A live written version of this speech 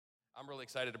I'm really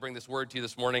excited to bring this word to you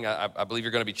this morning. I believe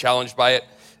you're going to be challenged by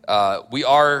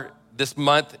it. This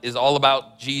month is all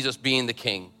about Jesus being the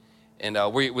King. And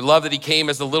we love that he came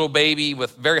as a little baby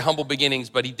with very humble beginnings,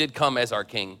 but he did come as our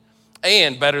King.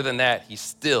 And better than that, he's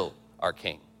still our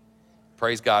King.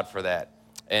 Praise God for that.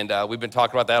 And we've been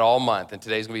talking about that all month, and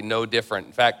today's going to be no different.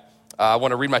 In fact, I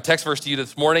want to read my text verse to you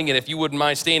this morning, and if you wouldn't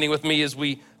mind standing with me as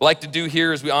we like to do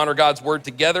here as we honor God's word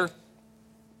together.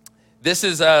 This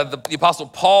is the Apostle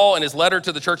Paul in his letter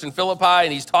to the church in Philippi,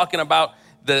 and he's talking about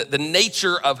the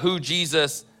nature of who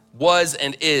Jesus was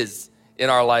and is in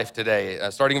our life today.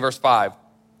 Starting in verse 5,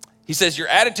 he says, "Your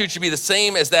attitude should be the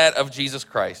same as that of Jesus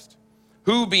Christ,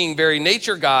 who, being very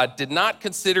nature God, did not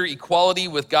consider equality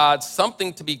with God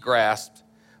something to be grasped,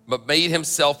 but made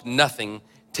himself nothing,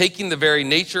 taking the very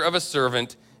nature of a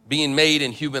servant, being made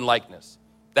in human likeness."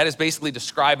 That is basically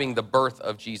describing the birth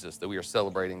of Jesus that we are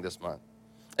celebrating this month.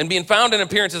 "And being found in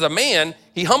appearance as a man,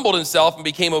 he humbled himself and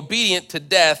became obedient to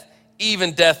death,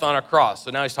 even death on a cross."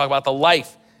 So now he's talking about the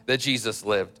life that Jesus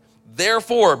lived.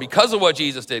 "Therefore, because of what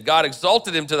Jesus did, God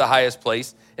exalted him to the highest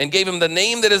place and gave him the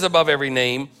name that is above every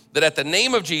name, that at the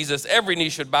name of Jesus, every knee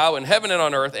should bow in heaven and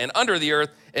on earth and under the earth,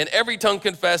 and every tongue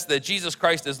confess that Jesus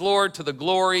Christ is Lord, to the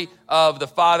glory of the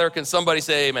Father." Can somebody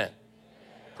say amen?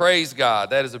 Praise God.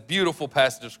 That is a beautiful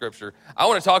passage of scripture. I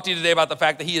want to talk to you today about the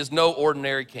fact that he is no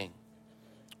ordinary king.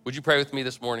 Would you pray with me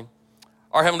this morning?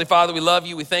 Our Heavenly Father, we love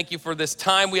you. We thank you for this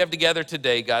time we have together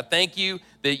today, God. Thank you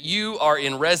that you are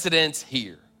in residence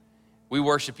here. We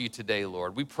worship you today,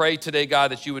 Lord. We pray today,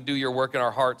 God, that you would do your work in our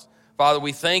hearts. Father,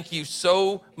 we thank you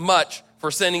so much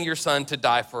for sending your son to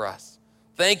die for us.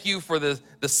 Thank you for the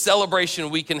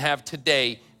celebration we can have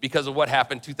today because of what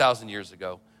happened 2,000 years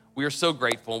ago. We are so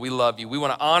grateful and we love you. We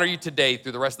want to honor you today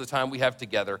through the rest of the time we have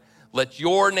together. Let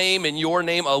your name and your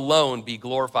name alone be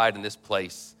glorified in this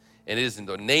place. And it is in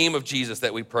the name of Jesus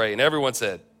that we pray. And everyone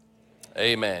said,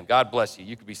 amen. God bless you.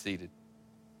 You can be seated.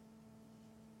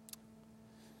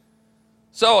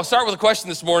 So I'll start with a question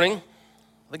this morning.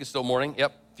 I think it's still morning.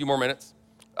 Yep, a few more minutes.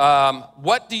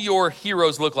 What do your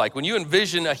heroes look like? When you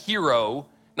envision a hero,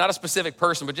 not a specific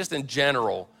person, but just in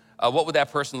general, what would that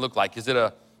person look like? Is it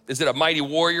a mighty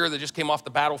warrior that just came off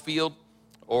the battlefield?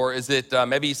 Or is it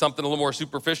maybe something a little more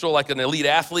superficial, like an elite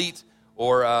athlete?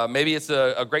 Or maybe it's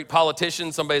a great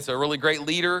politician, somebody that's a really great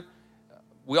leader.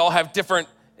 We all have different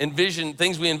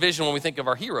things we envision when we think of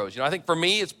our heroes. I think for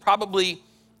me, it's probably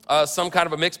some kind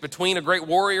of a mix between a great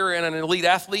warrior and an elite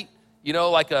athlete,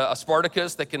 like a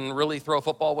Spartacus that can really throw a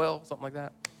football well, something like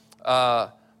that.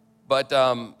 But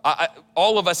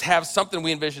all of us have something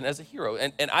we envision as a hero.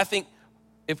 And I think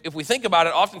if we think about it,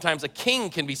 oftentimes a king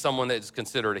can be someone that is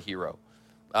considered a hero.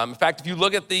 In fact, if you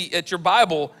look at your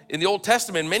Bible in the Old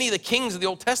Testament, many of the kings of the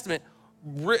Old Testament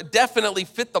definitely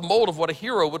fit the mold of what a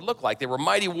hero would look like. They were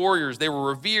mighty warriors. They were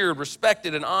revered,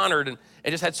 respected, and honored, and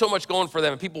just had so much going for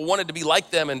them. And people wanted to be like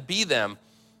them and be them.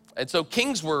 And so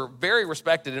kings were very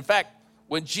respected. In fact,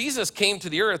 when Jesus came to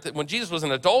the earth, when Jesus was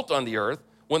an adult on the earth,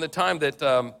 when the time that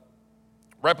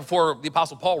right before the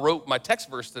Apostle Paul wrote my text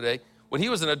verse today, when he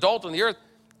was an adult on the earth,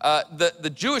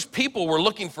 the Jewish people were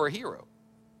looking for a hero.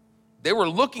 They were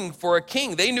looking for a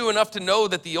king. They knew enough to know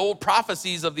that the old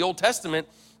prophecies of the Old Testament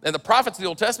and the prophets of the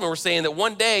Old Testament were saying that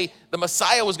one day the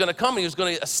Messiah was going to come and he was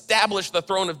going to establish the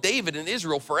throne of David in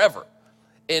Israel forever.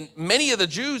 And many of the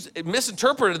Jews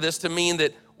misinterpreted this to mean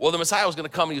that, the Messiah was going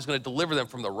to come and he was going to deliver them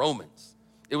from the Romans.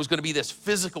 It was going to be this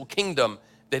physical kingdom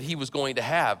that he was going to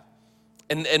have.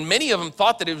 And many of them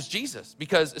thought that it was Jesus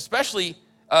because especially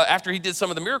after he did some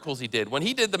of the miracles he did. When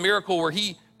he did the miracle where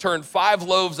he turned 5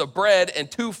 loaves of bread and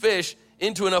 2 fish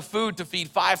into enough food to feed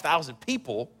 5,000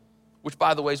 people, which,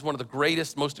 by the way, is one of the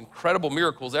greatest, most incredible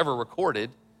miracles ever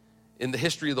recorded in the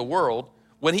history of the world.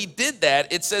 When he did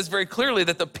that, it says very clearly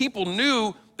that the people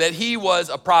knew that he was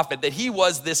a prophet, that he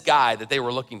was this guy that they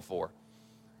were looking for.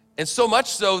 And so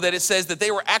much so that it says that they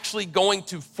were actually going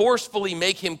to forcefully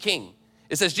make him king.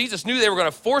 It says Jesus knew they were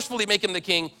going to forcefully make him the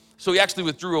king, so he actually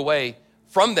withdrew away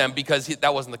from them because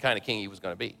that wasn't the kind of king he was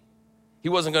going to be. He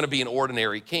wasn't going to be an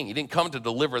ordinary king. He didn't come to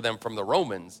deliver them from the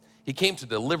Romans. He came to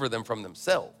deliver them from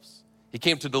themselves. He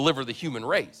came to deliver the human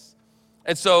race.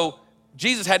 And so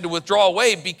Jesus had to withdraw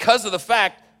away because of the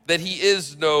fact that he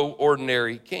is no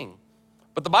ordinary king.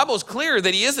 But the Bible is clear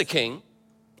that he is a king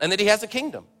and that he has a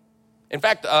kingdom. In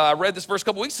fact, I read this verse a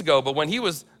couple weeks ago, but when he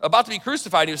was about to be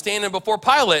crucified, he was standing before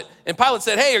Pilate, and Pilate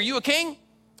said, "Hey, are you a king?"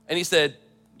 And he said,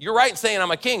 "You're right in saying I'm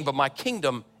a king, but my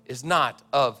kingdom is not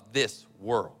of this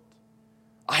world.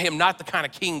 I am not the kind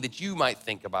of king that you might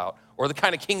think about or the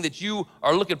kind of king that you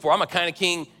are looking for. I'm a kind of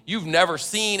king you've never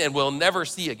seen and will never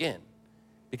see again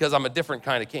because I'm a different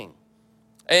kind of king."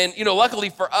 And, luckily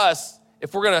for us,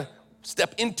 if we're going to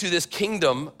step into this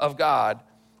kingdom of God,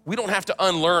 we don't have to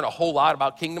unlearn a whole lot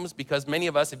about kingdoms, because many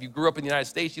of us, if you grew up in the United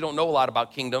States, you don't know a lot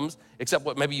about kingdoms, except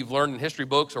what maybe you've learned in history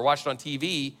books or watched on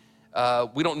TV.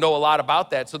 We don't know a lot about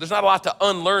that. So there's not a lot to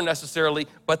unlearn necessarily,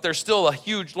 but there's still a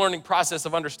huge learning process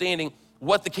of understanding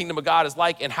what the kingdom of God is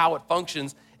like and how it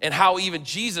functions and how even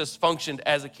Jesus functioned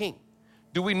as a king.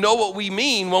 Do we know what we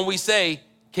mean when we say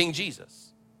King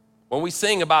Jesus? When we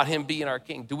sing about him being our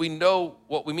king, do we know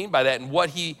what we mean by that, and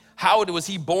how was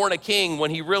he born a king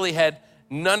when he really had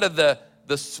none of the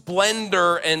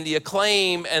splendor and the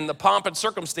acclaim and the pomp and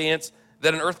circumstance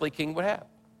that an earthly king would have?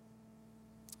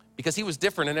 Because he was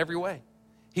different in every way.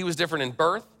 He was different in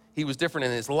birth, he was different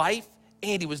in his life,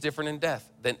 and he was different in death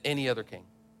than any other king.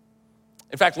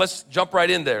 In fact, let's jump right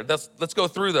in there. Let's go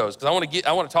through those, because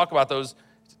I want to talk about those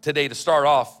today to start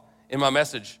off in my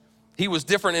message. He was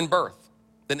different in birth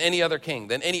than any other king,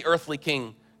 than any earthly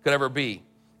king could ever be.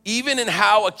 Even in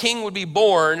how a king would be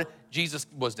born, Jesus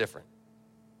was different.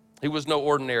 He was no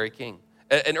ordinary king.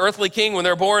 An earthly king, when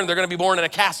they're born, they're going to be born in a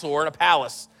castle or in a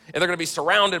palace, and they're going to be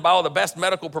surrounded by all the best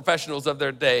medical professionals of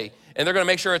their day, and they're going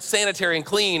to make sure it's sanitary and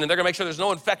clean, and they're going to make sure there's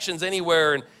no infections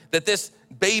anywhere, and that this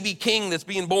baby king that's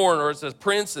being born, or it's a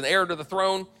prince and heir to the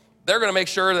throne, they're going to make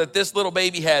sure that this little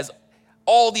baby has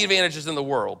all the advantages in the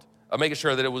world of making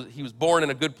sure that he was born in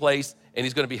a good place and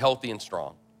he's going to be healthy and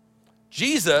strong.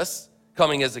 Jesus,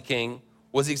 coming as a king,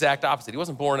 was the exact opposite. He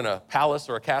wasn't born in a palace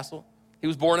or a castle. He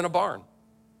was born in a barn.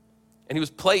 And he was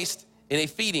placed in a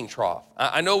feeding trough.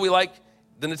 I know we like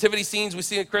the nativity scenes we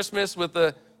see at Christmas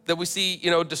that we see,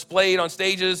 displayed on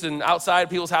stages and outside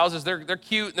people's houses. They're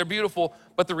cute and they're beautiful.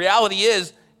 But the reality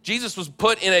is, Jesus was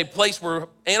put in a place where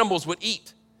animals would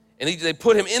eat. And they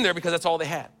put him in there because that's all they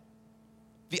had.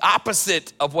 The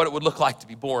opposite of what it would look like to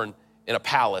be born in a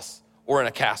palace or in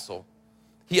a castle.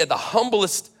 He had the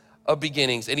humblest of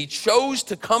beginnings, and he chose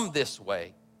to come this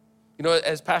way.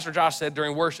 As Pastor Josh said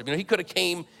during worship, he could have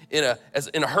came in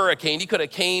a hurricane. He could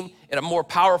have came in a more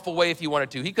powerful way if he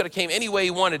wanted to. He could have came any way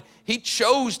he wanted. He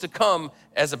chose to come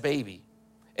as a baby.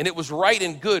 And it was right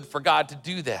and good for God to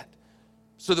do that,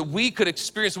 so that we could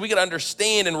experience, we could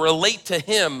understand and relate to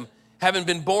him, having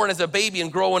been born as a baby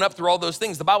and growing up through all those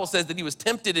things. The Bible says that he was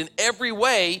tempted in every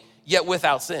way, yet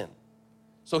without sin.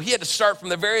 So he had to start from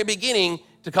the very beginning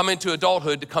to come into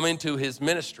adulthood, to come into his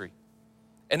ministry.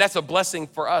 And that's a blessing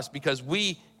for us, because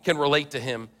we can relate to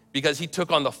him, because he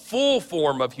took on the full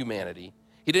form of humanity.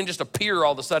 He didn't just appear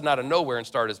all of a sudden out of nowhere and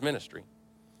start his ministry.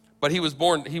 But he was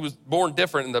born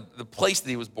different, and the place that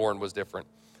he was born was different.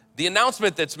 The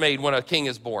announcement that's made when a king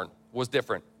is born was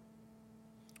different.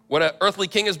 When an earthly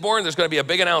king is born, there's going to be a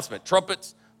big announcement.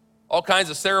 Trumpets, all kinds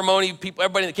of ceremony. People,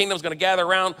 everybody in the kingdom is going to gather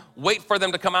around, wait for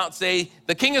them to come out and say,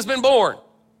 the king has been born.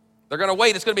 They're going to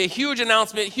wait. It's going to be a huge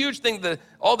announcement, huge thing.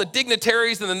 All the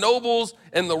dignitaries and the nobles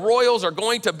and the royals are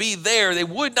going to be there. They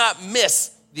would not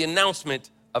miss the announcement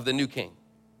of the new king.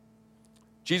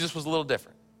 Jesus was a little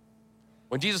different.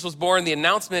 When Jesus was born, the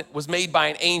announcement was made by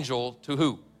an angel to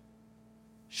who?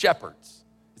 Shepherds.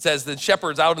 It says the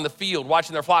shepherds out in the field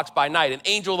watching their flocks by night. An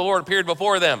angel of the Lord appeared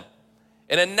before them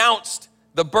and announced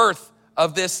the birth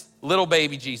of this little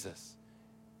baby Jesus.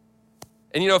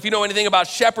 And if you know anything about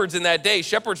shepherds in that day,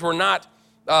 shepherds were not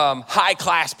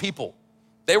high-class people.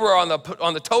 They were on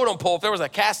the totem pole. If there was a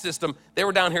caste system, they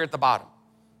were down here at the bottom.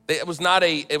 It was not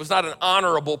an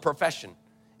honorable profession.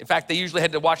 In fact, they usually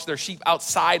had to watch their sheep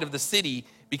outside of the city,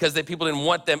 because people didn't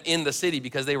want them in the city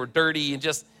because they were dirty and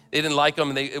just they didn't like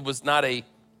them. And it was not a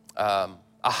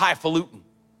highfalutin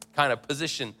kind of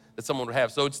position that someone would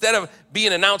have. So instead of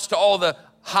being announced to all the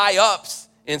high-ups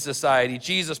in society,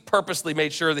 Jesus purposely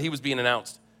made sure that he was being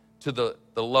announced to the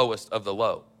lowest of the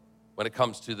low when it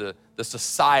comes to the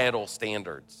societal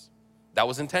standards. That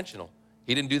was intentional.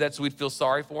 He didn't do that so we'd feel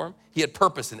sorry for him. He had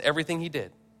purpose in everything he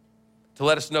did to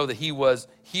let us know that he was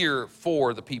here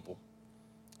for the people.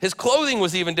 His clothing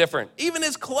was even different. Even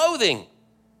his clothing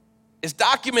is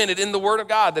documented in the Word of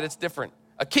God that it's different.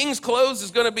 A king's clothes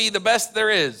is going to be the best there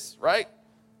is, right?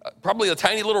 Probably a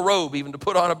tiny little robe even to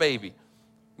put on a baby.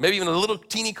 Maybe even a little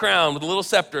teeny crown with a little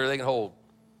scepter they can hold.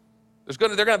 They're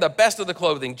going to have the best of the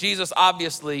clothing. Jesus,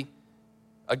 obviously,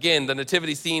 again, the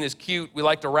nativity scene is cute. We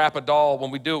like to wrap a doll.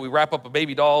 When we do it, we wrap up a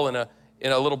baby doll in a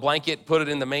little blanket, put it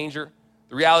in the manger.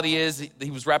 The reality is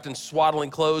he was wrapped in swaddling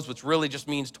clothes, which really just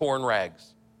means torn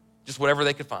rags. Just whatever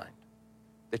they could find.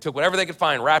 They took whatever they could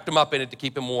find, wrapped him up in it to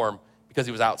keep him warm because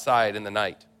he was outside in the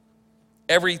night.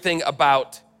 Everything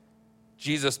about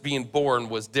Jesus being born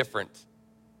was different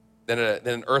than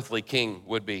an earthly king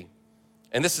would be.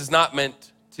 And this is not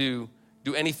meant to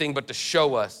do anything but to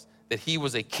show us that he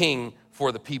was a king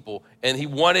before the people. And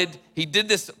he did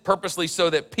this purposely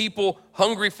so that people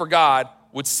hungry for God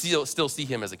would still see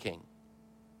him as a king.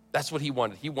 That's what he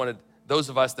wanted. He wanted those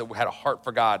of us that had a heart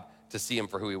for God to see him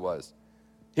for who he was.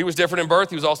 He was different in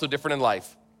birth. He was also different in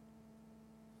life.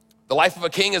 The life of a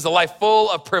king is a life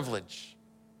full of privilege.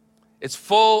 It's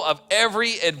full of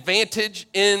every advantage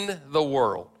in the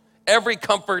world. Every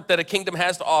comfort that a kingdom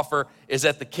has to offer is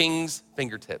at the king's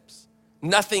fingertips.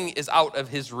 Nothing is out of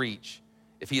his reach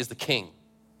if he is the king.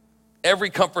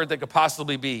 Every comfort that could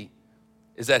possibly be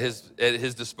is at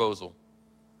his disposal.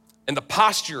 And the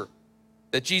posture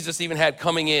that Jesus even had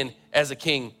coming in as a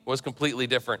king was completely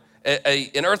different.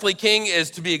 An earthly king is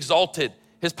to be exalted.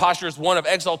 His posture is one of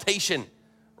exaltation,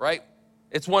 right?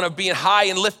 It's one of being high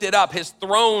and lifted up. His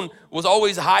throne was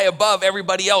always high above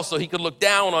everybody else so he could look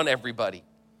down on everybody.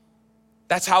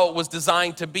 That's how it was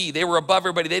designed to be. They were above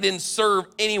everybody. They didn't serve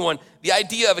anyone. The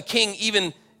idea of a king,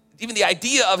 even the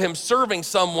idea of him serving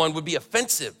someone would be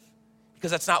offensive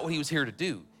because that's not what he was here to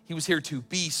do. He was here to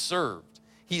be served.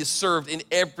 He is served in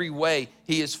every way.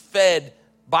 He is fed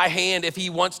by hand. If he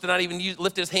wants to not even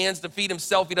lift his hands to feed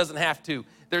himself, he doesn't have to.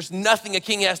 There's nothing a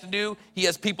king has to do. He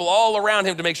has people all around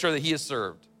him to make sure that he is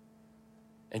served.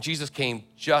 And Jesus came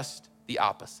just the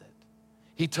opposite.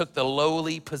 He took the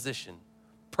lowly position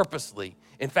purposely.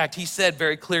 In fact, he said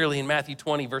very clearly in Matthew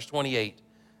 20, verse 28,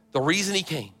 the reason he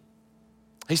came,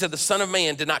 he said, the Son of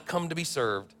Man did not come to be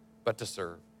served, but to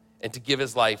serve and to give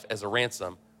his life as a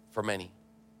ransom for many.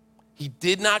 He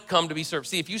did not come to be served.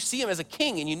 See, if you see him as a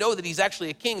king and you know that he's actually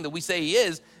a king that we say he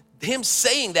is, him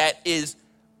saying that is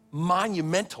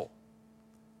monumental.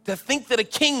 To think that a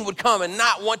king would come and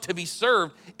not want to be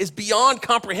served is beyond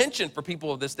comprehension for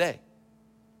people of this day.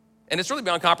 And it's really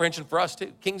beyond comprehension for us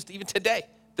too. Kings, even today,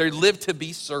 they live to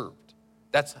be served.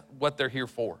 That's what they're here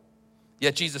for.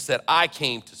 Yet Jesus said, I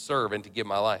came to serve and to give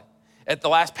my life. At the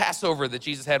last Passover that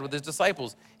Jesus had with his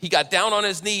disciples, he got down on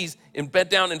his knees and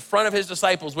bent down in front of his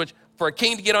disciples, which for a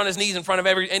king to get on his knees in front of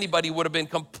anybody would have been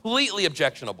completely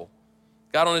objectionable.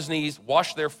 Got on his knees,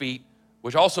 washed their feet,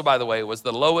 which also, by the way, was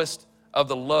the lowest of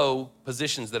the low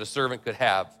positions that a servant could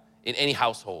have in any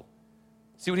household.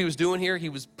 See what he was doing here? He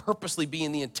was purposely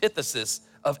being the antithesis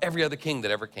of every other king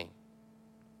that ever came.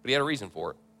 But he had a reason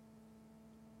for it.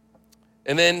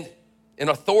 And then in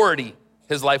authority,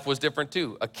 his life was different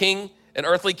too. A king, an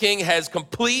earthly king, has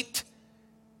complete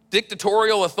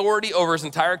dictatorial authority over his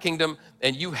entire kingdom,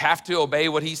 and you have to obey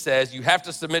what he says. You have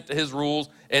to submit to his rules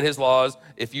and his laws.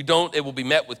 If you don't, it will be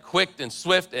met with quick and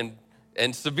swift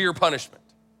and severe punishment.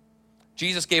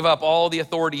 Jesus gave up all the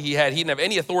authority he had. He didn't have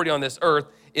any authority on this earth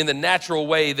in the natural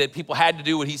way that people had to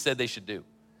do what he said they should do.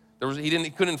 He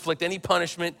couldn't inflict any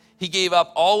punishment. He gave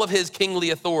up all of his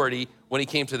kingly authority when he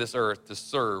came to this earth to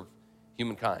serve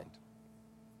humankind.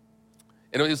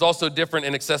 And it was also different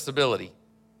in accessibility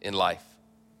in life.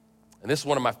 And this is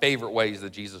one of my favorite ways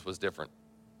that Jesus was different.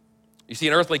 You see,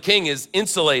 an earthly king is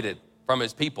insulated from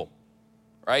his people,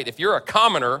 right? If you're a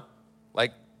commoner,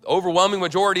 like the overwhelming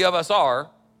majority of us are,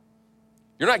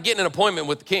 you're not getting an appointment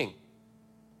with the king.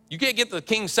 You can't get the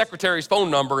king's secretary's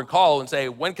phone number and call and say,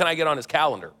 when can I get on his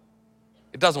calendar?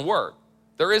 It doesn't work.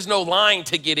 There is no line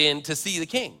to get in to see the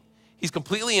king. He's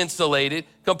completely insulated,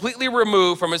 completely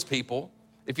removed from his people.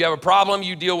 If you have a problem,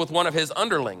 you deal with one of his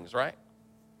underlings, right?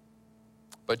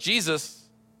 But Jesus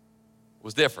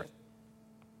was different.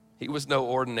 He was no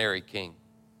ordinary king.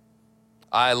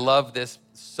 I love this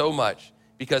so much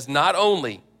because not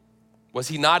only was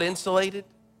he not insulated,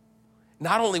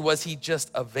 not only was he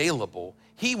just available,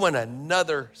 he went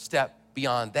another step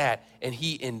beyond that, and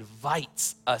he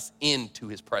invites us into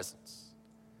his presence.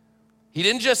 He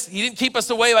didn't keep us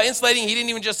away by insulating. He didn't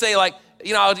even just say like,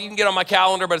 you can get on my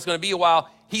calendar, but it's going to be a while.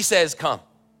 He says, come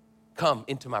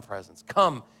into my presence.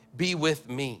 Come be with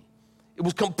me. It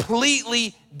was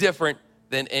completely different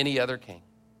than any other king.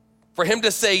 For him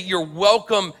to say, you're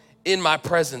welcome in my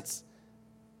presence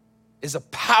is a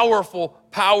powerful,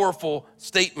 powerful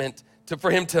statement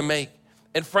for him to make.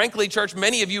 And frankly, church,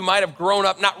 many of you might have grown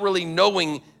up not really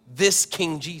knowing this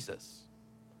King Jesus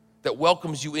that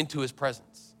welcomes you into his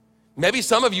presence. Maybe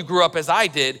some of you grew up as I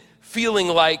did, feeling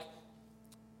like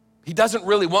he doesn't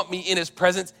really want me in his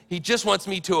presence. He just wants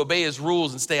me to obey his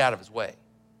rules and stay out of his way.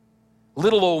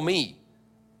 Little old me.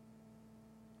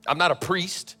 I'm not a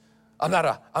priest. I'm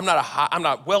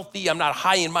not wealthy. I'm not a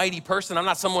high and mighty person. I'm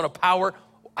not someone of power.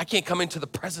 I can't come into the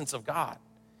presence of God.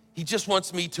 He just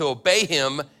wants me to obey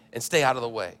him and stay out of the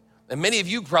way. And many of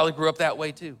you probably grew up that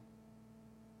way too.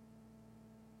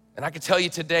 And I can tell you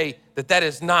today that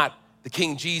is not the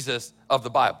King Jesus of the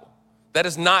Bible. That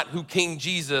is not who King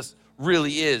Jesus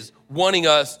really is, wanting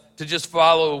us to just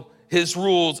follow his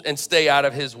rules and stay out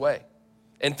of his way.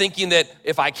 and thinking that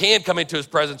if I can come into his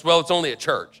presence, well, it's only at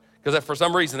church. Because for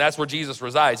some reason, that's where Jesus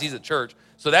resides. He's at church.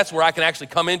 So that's where I can actually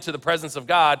come into the presence of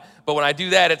God. But when I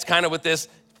do that, it's kind of with this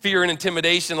fear and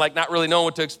intimidation, like not really knowing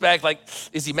what to expect. Like,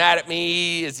 is he mad at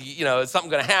me? Is he, is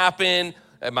something going to happen?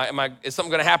 Is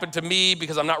something going to happen to me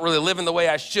because I'm not really living the way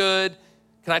I should?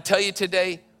 Can I tell you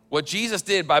today, what Jesus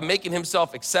did by making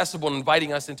himself accessible and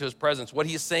inviting us into his presence, what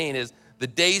he's saying is the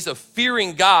days of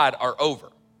fearing God are over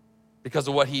because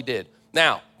of what he did.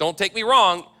 Now, don't take me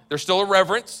wrong. There's still a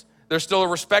reverence. There's still a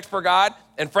respect for God.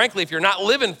 And frankly, if you're not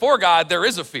living for God, there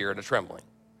is a fear and a trembling.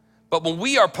 But when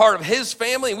we are part of his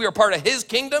family and we are part of his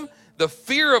kingdom, the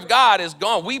fear of God is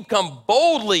gone. We come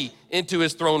boldly into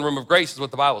his throne room of grace, is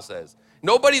what the Bible says.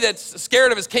 Nobody that's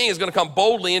scared of his king is going to come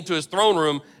boldly into his throne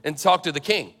room and talk to the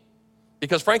king.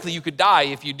 Because frankly, you could die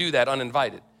if you do that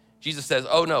uninvited. Jesus says,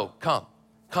 oh no,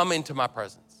 come into my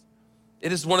presence.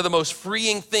 It is one of the most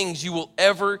freeing things you will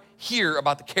ever hear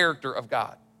about the character of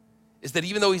God, is that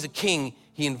even though he's a king,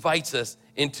 he invites us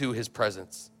into his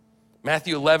presence.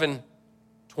 Matthew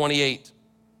 11:28,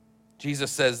 Jesus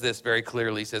says this very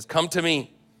clearly. He says, come to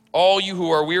me, all you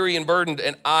who are weary and burdened,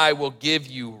 and I will give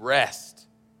you rest.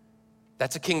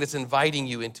 That's a king that's inviting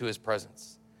you into his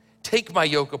presence. Take my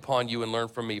yoke upon you and learn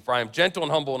from me, for I am gentle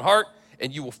and humble in heart,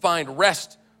 and you will find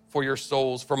rest for your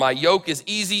souls. For my yoke is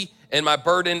easy and my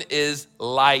burden is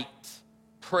light.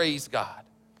 Praise God.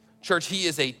 Church, he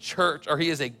is a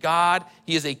God,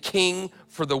 he is a king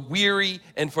for the weary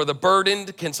and for the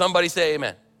burdened. Can somebody say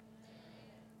amen?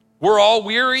 We're all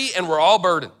weary and we're all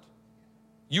burdened.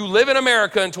 You live in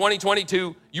America in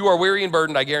 2022, you are weary and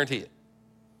burdened, I guarantee it.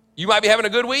 You might be having a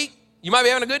good week, you might be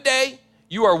having a good day,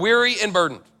 you are weary and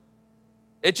burdened.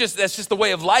 That's just the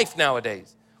way of life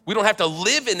nowadays. We don't have to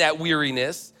live in that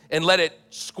weariness and let it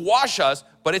squash us,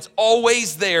 but it's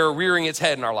always there rearing its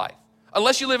head in our life.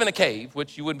 Unless you live in a cave,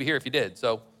 which you wouldn't be here if you did.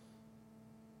 So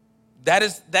that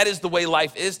is the way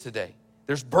life is today.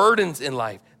 There's burdens in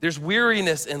life. There's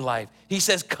weariness in life. He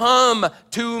says, come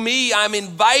to me. I'm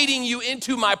inviting you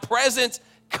into my presence.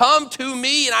 Come to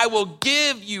me and I will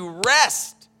give you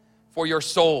rest for your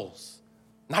souls.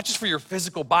 Not just for your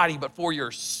physical body, but for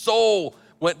your soul.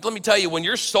 Let me tell you, when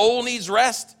your soul needs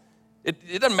rest,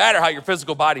 it doesn't matter how your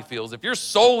physical body feels. If your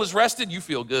soul is rested, you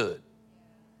feel good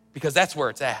because that's where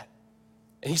it's at.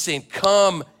 And he's saying,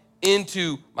 come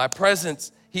into my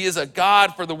presence. He is a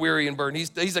God for the weary and burdened.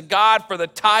 He's a God for the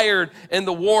tired and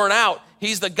the worn out.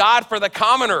 He's the God for the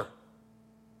commoner.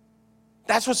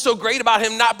 That's what's so great about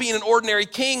him not being an ordinary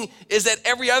king, is that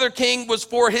every other king was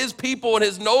for his people and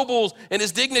his nobles and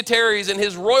his dignitaries and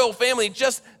his royal family,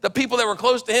 just the people that were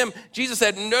close to him. Jesus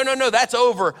said, no, that's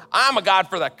over. I'm a God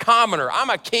for the commoner. I'm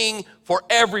a king for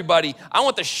everybody. I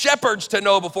want the shepherds to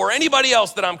know before anybody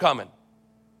else that I'm coming.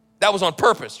 That was on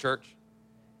purpose, church.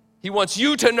 He wants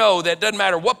you to know that it doesn't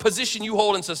matter what position you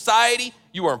hold in society,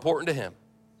 you are important to him.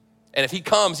 And if he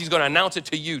comes, he's going to announce it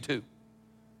to you too,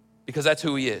 because that's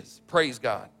who he is. Praise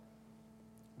God.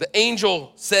 The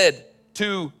angel said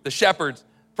to the shepherds,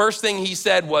 first thing he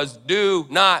said was, do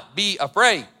not be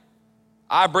afraid.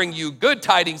 I bring you good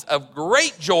tidings of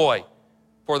great joy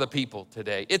for the people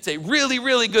today. It's a really,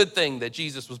 really good thing that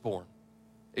Jesus was born.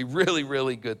 A really,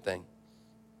 really good thing.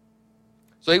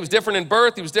 So he was different in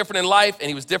birth, he was different in life, and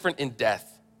he was different in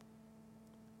death.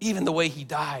 Even the way he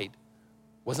died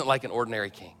wasn't like an ordinary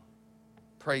king.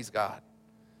 Praise God.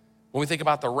 When we think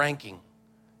about the ranking,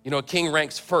 a king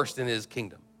ranks first in his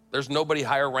kingdom. There's nobody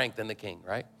higher ranked than the king,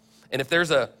 right? And if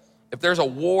there's a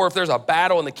war, if there's a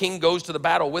battle, and the king goes to the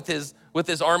battle with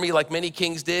his army like many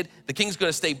kings did, the king's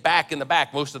gonna stay back in the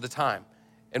back most of the time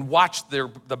and watch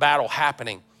the battle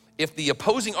happening. If the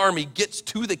opposing army gets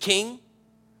to the king,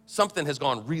 something has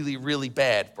gone really, really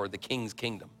bad for the king's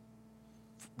kingdom,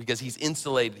 because he's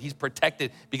insulated, he's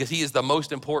protected, because he is the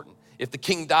most important. If the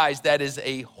king dies, that is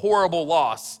a horrible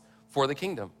loss for the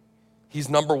kingdom. He's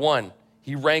number one.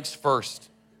 He ranks first.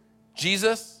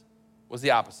 Jesus was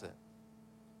the opposite.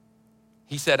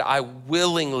 He said, I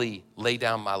willingly lay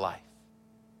down my life.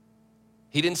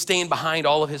 He didn't stand behind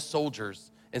all of his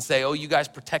soldiers and say, oh, you guys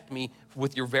protect me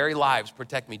with your very lives,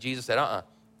 protect me. Jesus said,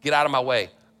 get out of my way.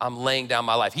 I'm laying down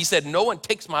my life. He said, no one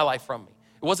takes my life from me.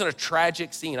 It wasn't a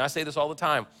tragic scene. I say this all the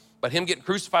time, but him getting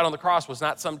crucified on the cross was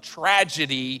not some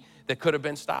tragedy that could have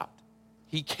been stopped.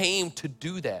 He came to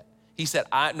do that. He said,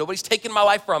 nobody's taking my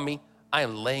life from me. I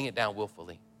am laying it down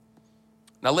willfully.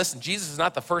 Now listen, Jesus is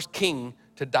not the first king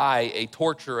to die a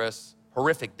torturous,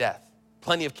 horrific death.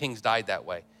 Plenty of kings died that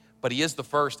way, but he is the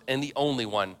first and the only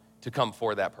one to come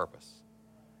for that purpose,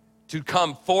 to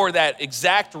come for that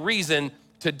exact reason,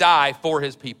 to die for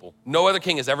his people. No other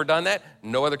king has ever done that.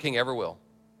 No other king ever will.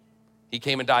 He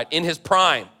came and died in his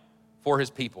prime for his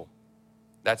people.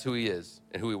 That's who he is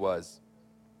and who he was.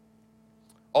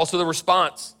 Also the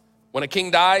response. When a king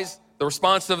dies, the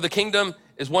response of the kingdom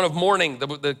is one of mourning.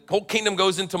 The whole kingdom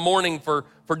goes into mourning for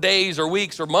days or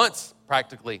weeks or months,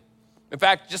 practically. In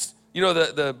fact, just,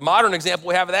 the modern example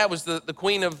we have of that was the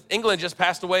Queen of England just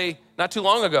passed away not too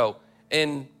long ago.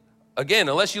 And again,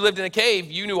 unless you lived in a cave,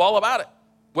 you knew all about it,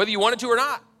 whether you wanted to or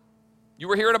not. You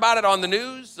were hearing about it on the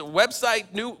news, the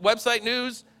website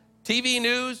news, TV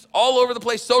news, all over the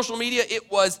place, social media.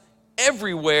 It was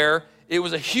everywhere. It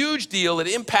was a huge deal. It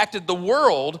impacted the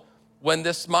world when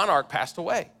this monarch passed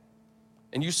away.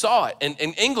 And you saw it. And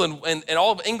England and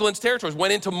all of England's territories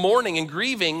went into mourning and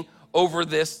grieving over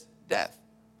this death.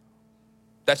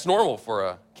 That's normal for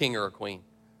a king or a queen.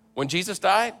 When Jesus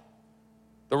died,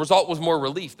 the result was more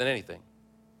relief than anything.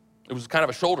 It was kind of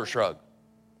a shoulder shrug.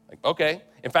 Like, okay.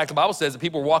 In fact, the Bible says that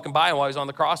people were walking by him while he was on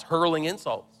the cross, hurling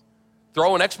insults,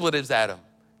 throwing expletives at him.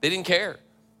 They didn't care.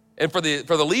 And for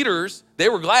the leaders, they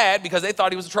were glad because they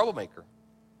thought he was a troublemaker.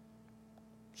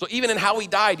 So even in how he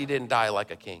died, he didn't die like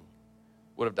a king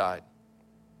would have died.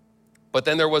 But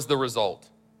then there was the result.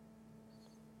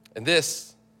 And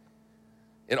this,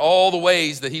 in all the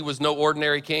ways that he was no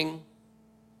ordinary king,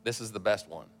 this is the best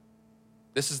one.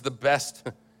 This is the best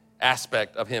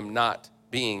aspect of him not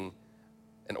being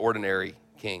an ordinary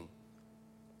king.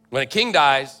 When a king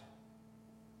dies,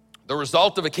 the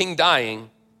result of a king dying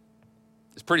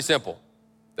is pretty simple.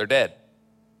 They're dead.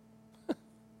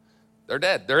 They're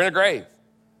dead. They're in a grave.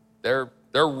 Their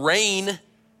reign,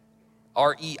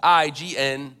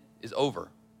 R-E-I-G-N, is over.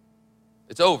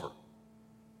 It's over.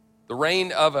 The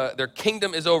reign of their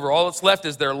kingdom is over. All that's left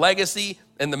is their legacy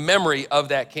and the memory of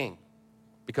that king,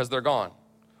 because they're gone.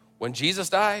 When Jesus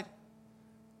died,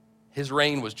 his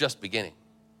reign was just beginning.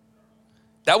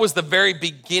 That was the very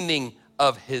beginning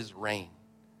of his reign.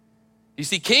 You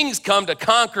see, kings come to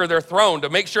conquer their throne, to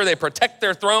make sure they protect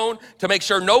their throne, to make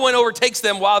sure no one overtakes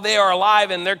them while they are alive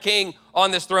and their king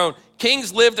on this throne.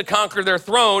 Kings live to conquer their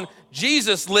throne.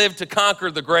 Jesus lived to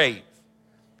conquer the grave.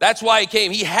 That's why he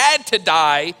came. He had to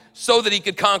die so that he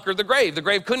could conquer the grave. The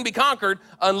grave couldn't be conquered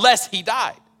unless he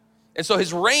died. And so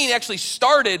his reign actually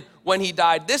started when he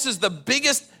died. This is the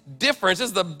biggest difference. This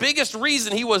is the biggest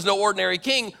reason he was no ordinary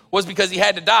king, was because he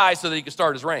had to die so that he could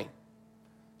start his reign,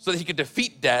 so that he could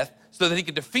defeat death, so that he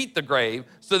could defeat the grave,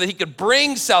 so that he could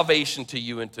bring salvation to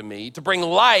you and to me, to bring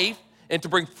life and to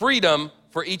bring freedom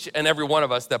for each and every one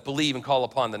of us that believe and call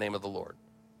upon the name of the Lord.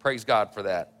 Praise God for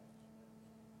that.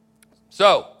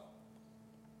 So,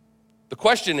 the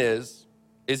question is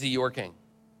he your king?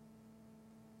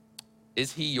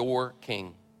 Is he your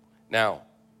king? Now,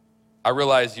 I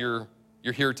realize you're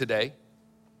here today,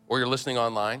 or you're listening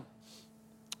online.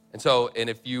 And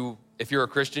if you're a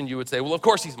Christian, you would say, well, of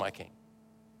course he's my king.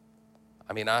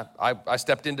 I mean, I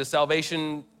stepped into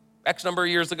salvation X number of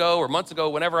years ago or months ago,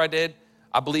 whenever I did.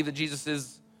 I believe that Jesus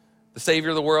is the Savior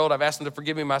of the world. I've asked him to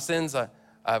forgive me my sins. I've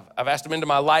asked him into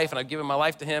my life, and I've given my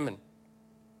life to him, and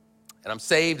I'm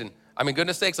saved. And I mean,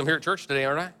 goodness sakes, I'm here at church today,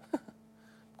 aren't I?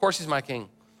 Of course he's my king.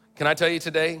 Can I tell you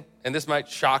today, and this might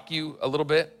shock you a little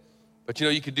bit, but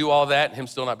you could do all that and him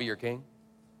still not be your king?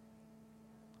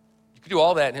 You could do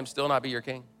all that and him still not be your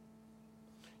king.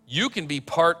 You can be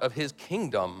part of his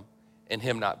kingdom and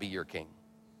him not be your king.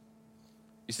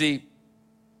 You see,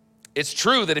 it's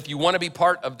true that if you want to be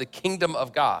part of the kingdom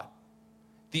of God,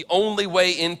 the only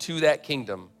way into that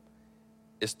kingdom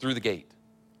is through the gate.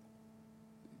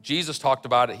 Jesus talked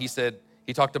about it.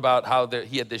 He talked about how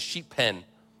he had this sheep pen,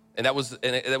 and that was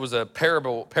a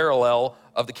parallel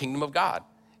of the kingdom of God.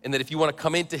 And that if you want to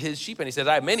come into his sheep pen, he says,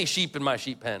 I have many sheep in my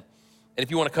sheep pen. And if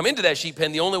you want to come into that sheep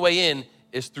pen, the only way in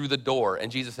is through the door.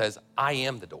 And Jesus says, I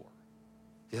am the door.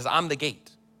 He says, I'm the gate.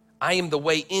 I am the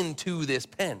way into this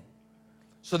pen.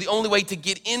 So the only way to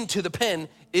get into the pen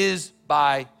is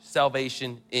by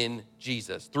salvation in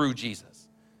Jesus, through Jesus.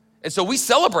 And so we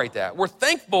celebrate that. We're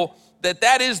thankful that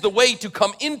that is the way to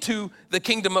come into the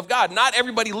kingdom of God. Not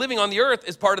everybody living on the earth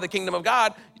is part of the kingdom of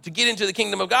God. To get into the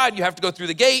kingdom of God, you have to go through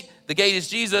the gate. The gate is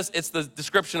Jesus. It's the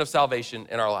description of salvation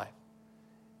in our life.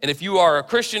 And if you are a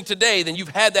Christian today, then you've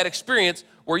had that experience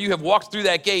where you have walked through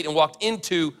that gate and walked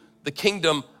into the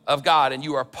kingdom of God, and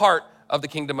you are part of the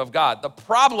kingdom of God. The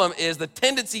problem is the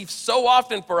tendency so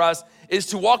often for us is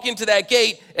to walk into that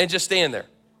gate and just stand there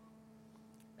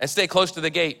and stay close to the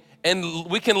gate. And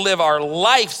we can live our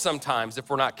life sometimes, if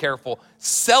we're not careful,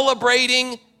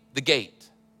 celebrating the gate.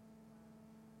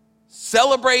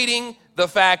 Celebrating the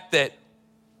fact that,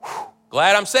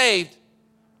 glad I'm saved.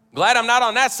 Glad I'm not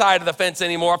on that side of the fence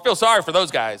anymore. I feel sorry for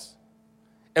those guys.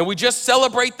 And we just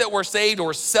celebrate that we're saved, or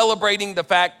we're celebrating the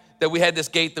fact that we had this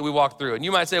gate that we walked through. And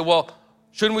you might say, well,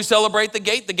 shouldn't we celebrate the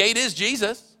gate? The gate is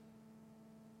Jesus.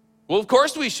 Well, of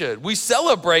course we should. We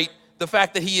celebrate the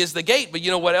fact that he is the gate. But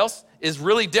you know what else is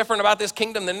really different about this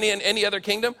kingdom than any other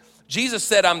kingdom? Jesus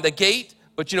said, I'm the gate.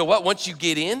 But you know what? Once you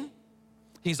get in,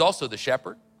 he's also the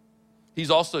shepherd. He's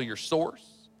also your source.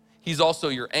 He's also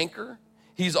your anchor.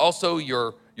 He's also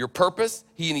your purpose.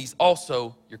 And he's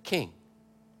also your king.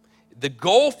 The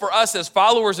goal for us as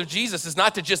followers of Jesus is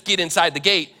not to just get inside the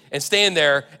gate and stand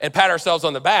there and pat ourselves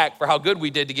on the back for how good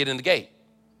we did to get in the gate.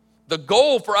 The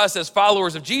goal for us as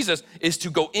followers of Jesus is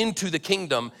to go into the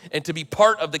kingdom and to be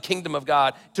part of the kingdom of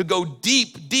God, to go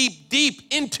deep, deep, deep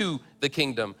into the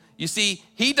kingdom. You see,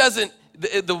 he doesn't,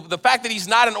 the fact that he's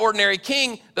not an ordinary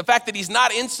king, the fact that he's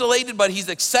not insulated, but he's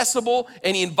accessible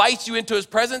and he invites you into his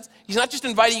presence, he's not just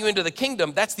inviting you into the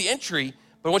kingdom, that's the entry,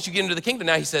 but once you get into the kingdom,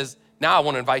 now he says, now I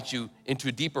want to invite you into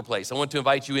a deeper place. I want to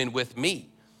invite you in with me.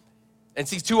 And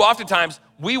see, too oftentimes,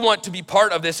 we want to be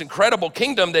part of this incredible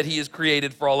kingdom that he has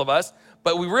created for all of us,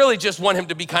 but we really just want him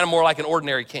to be kind of more like an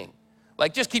ordinary king.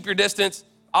 Like, just keep your distance.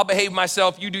 I'll behave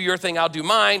myself. You do your thing. I'll do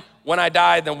mine. When I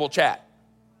die, then we'll chat.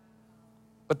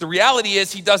 But the reality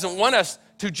is he doesn't want us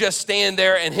to just stand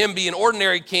there and him be an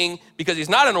ordinary king because he's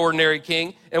not an ordinary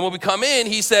king. And when we come in,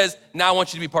 he says, now I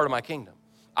want you to be part of my kingdom.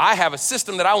 I have a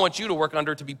system that I want you to work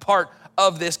under to be part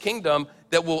of this kingdom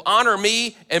that will honor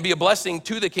me and be a blessing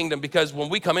to the kingdom, because when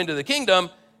we come into the kingdom,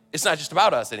 it's not just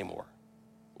about us anymore.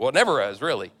 Well, it never is,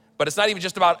 really. But it's not even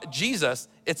just about Jesus.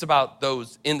 It's about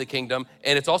those in the kingdom,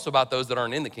 and it's also about those that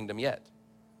aren't in the kingdom yet.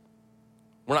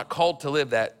 We're not called to live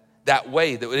that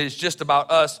way, that it is just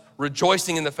about us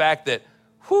rejoicing in the fact that,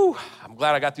 I'm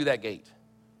glad I got through that gate.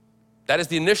 That is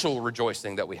the initial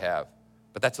rejoicing that we have,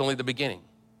 but that's only the beginning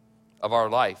of our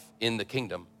life in the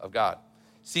kingdom of God.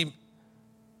 See,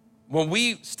 when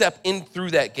we step in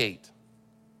through that gate,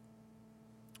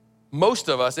 most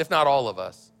of us, if not all of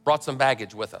us, brought some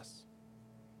baggage with us.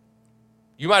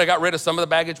 You might have got rid of some of the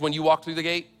baggage when you walked through the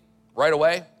gate right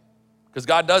away, because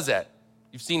God does that.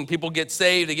 You've seen people get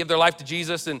saved, they give their life to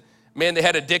Jesus, and man, they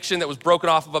had addiction that was broken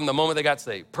off of them the moment they got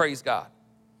saved. Praise God.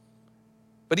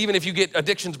 But even if you get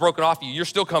addictions broken off you, you're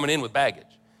still coming in with baggage.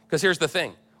 Because here's the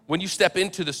thing. When you step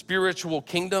into the spiritual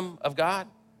kingdom of God,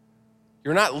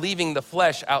 you're not leaving the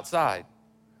flesh outside.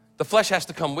 The flesh has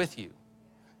to come with you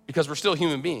because we're still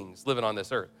human beings living on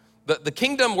this earth. The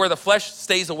kingdom where the flesh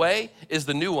stays away is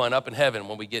the new one up in heaven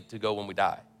when we get to go when we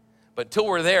die. But until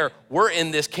we're there, we're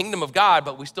in this kingdom of God,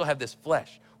 but we still have this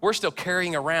flesh. We're still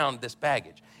carrying around this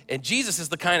baggage. And Jesus is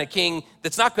the kind of king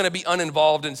that's not going to be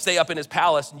uninvolved and stay up in his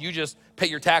palace and you just pay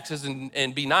your taxes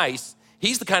and be nice.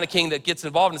 He's the kind of king that gets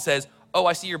involved and says, oh,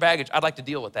 I see your baggage. I'd like to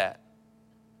deal with that.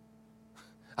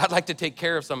 I'd like to take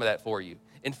care of some of that for you.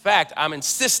 In fact, I'm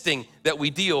insisting that we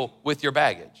deal with your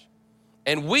baggage.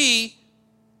 And we,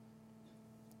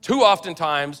 too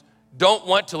oftentimes, don't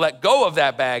want to let go of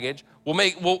that baggage.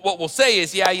 What we'll say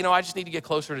is, yeah, I just need to get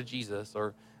closer to Jesus,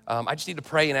 or I just need to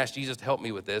pray and ask Jesus to help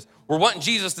me with this. We're wanting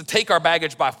Jesus to take our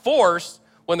baggage by force,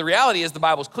 when the reality is the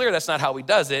Bible's clear, that's not how he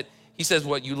does it. He says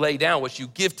what you lay down, what you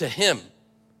give to him,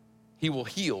 he will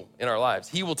heal in our lives.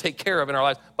 He will take care of in our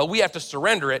lives, but we have to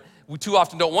surrender it. We too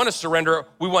often don't want to surrender it.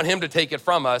 We want him to take it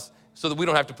from us so that we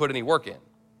don't have to put any work in.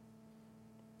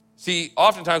 See,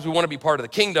 oftentimes we want to be part of the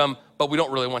kingdom, but we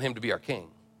don't really want him to be our king.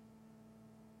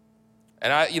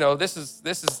 And this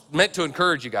is meant to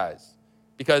encourage you guys,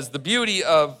 because the beauty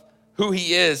of who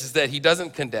he is that he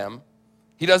doesn't condemn.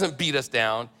 He doesn't beat us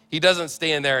down. He doesn't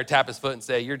stand there and tap his foot and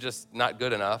say, you're just not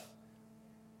good enough.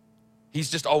 He's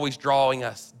just always drawing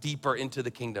us deeper into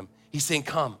the kingdom. He's saying,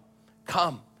 come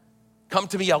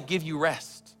to me, I'll give you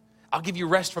rest. I'll give you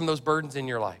rest from those burdens in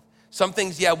your life. Some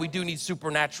things, we do need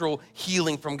supernatural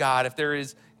healing from God. If there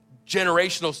is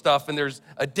generational stuff and there's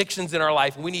addictions in our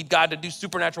life and we need God to do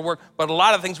supernatural work, but a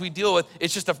lot of things we deal with,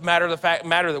 it's just a matter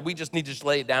that we just need to just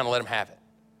lay it down and let him have it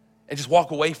and just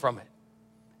walk away from it.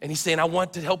 And he's saying, I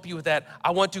want to help you with that.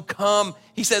 I want to come.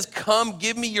 He says, come,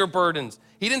 give me your burdens.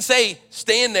 He didn't say,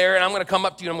 stand there and I'm going to come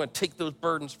up to you and I'm going to take those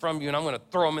burdens from you and I'm going to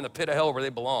throw them in the pit of hell where they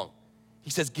belong.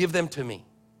 He says, give them to me.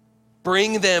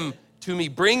 Bring them to me.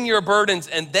 Bring your burdens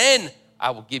and then I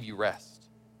will give you rest.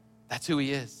 That's who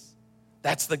he is.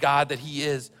 That's the God that he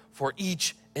is for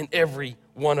each and every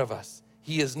one of us.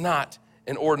 He is not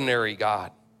an ordinary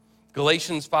God.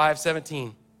 Galatians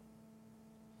 5:17.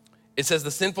 It says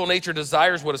the sinful nature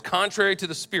desires what is contrary to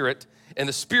the spirit, and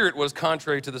the spirit what is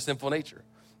contrary to the sinful nature.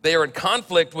 They are in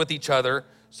conflict with each other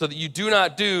so that you do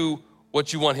not do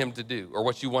what you want him to do or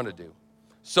what you want to do.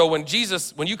 So when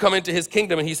you come into his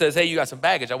kingdom and he says, hey, you got some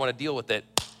baggage, I want to deal with it,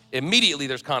 immediately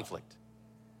there's conflict.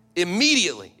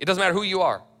 Immediately. It doesn't matter who you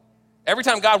are. Every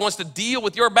time God wants to deal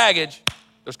with your baggage,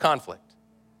 there's conflict.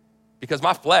 Because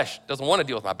my flesh doesn't want to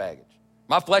deal with my baggage.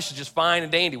 My flesh is just fine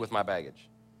and dandy with my baggage.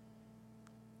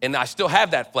 And I still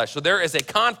have that flesh. So there is a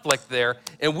conflict there,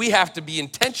 and we have to be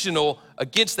intentional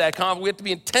against that conflict. We have to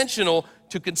be intentional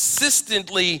to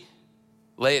consistently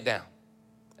lay it down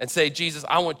and say, Jesus,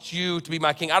 I want you to be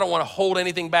my king. I don't want to hold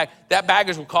anything back. That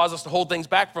baggage will cause us to hold things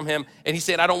back from him. And he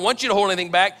said, I don't want you to hold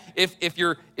anything back. If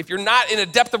you're not in a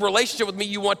depth of relationship with me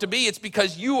you want to be, it's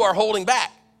because you are holding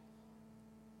back.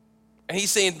 And he's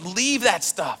saying, leave that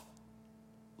stuff.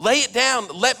 Lay it down.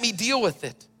 Let me deal with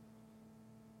it.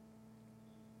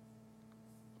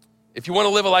 If you want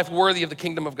to live a life worthy of the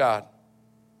kingdom of God,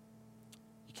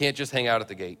 you can't just hang out at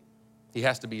the gate. He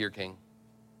has to be your king.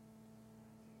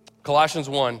 Colossians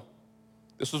 1,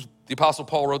 this was the Apostle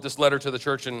Paul wrote this letter to the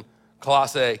church in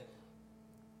Colossae,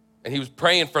 and he was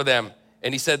praying for them,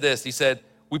 and he said this, he said,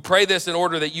 we pray this in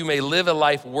order that you may live a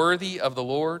life worthy of the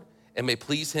Lord and may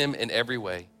please him in every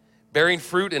way, bearing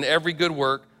fruit in every good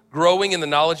work, growing in the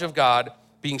knowledge of God,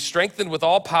 being strengthened with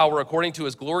all power according to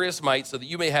his glorious might, so that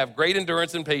you may have great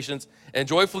endurance and patience, and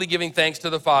joyfully giving thanks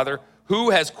to the Father, who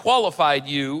has qualified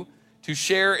you to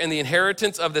share in the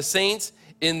inheritance of the saints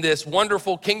in this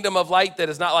wonderful kingdom of light that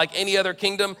is not like any other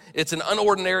kingdom. It's an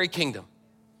unordinary kingdom.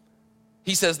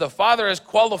 He says, the Father has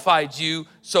qualified you,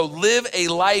 so live a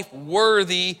life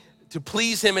worthy to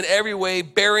please him in every way,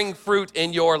 bearing fruit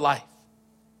in your life.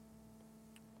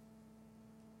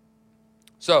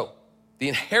 So, the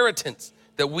inheritance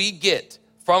that we get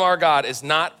from our God is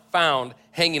not found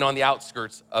hanging on the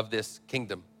outskirts of this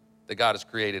kingdom that God has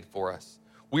created for us.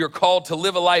 We are called to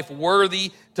live a life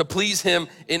worthy to please him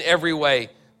in every way.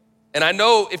 And I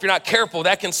know if you're not careful,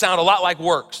 that can sound a lot like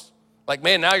works. Like,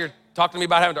 man, now you're talking to me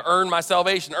about having to earn my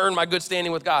salvation, earn my good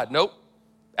standing with God. Nope,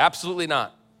 absolutely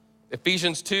not.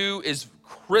 Ephesians 2 is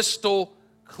crystal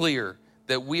clear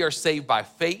that we are saved by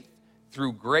faith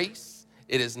through grace.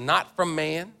 It is not from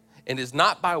man, and it is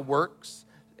not by works,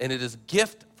 and it is a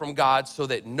gift from God so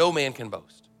that no man can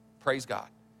boast. Praise God.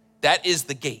 That is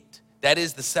the gate. That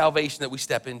is the salvation that we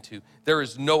step into. There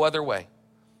is no other way.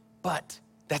 But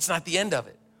that's not the end of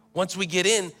it. Once we get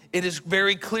in, it is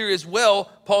very clear as well.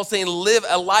 Paul's saying, live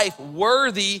a life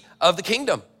worthy of the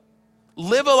kingdom.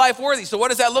 Live a life worthy. So what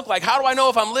does that look like? How do I know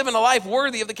if I'm living a life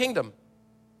worthy of the kingdom?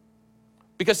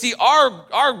 Because see,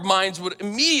 our minds would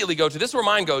immediately go to, this is where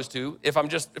mine goes to, if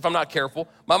I'm not careful,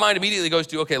 my mind immediately goes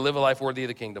to, okay, live a life worthy of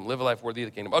the kingdom, live a life worthy of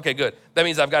the kingdom. Okay, good. That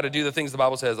means I've got to do the things the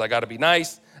Bible says. I got to be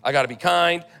nice, I got to be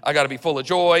kind, I got to be full of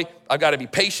joy, I've got to be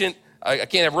patient, I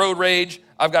can't have road rage,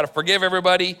 I've got to forgive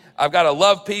everybody, I've got to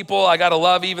love people, I got to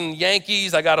love even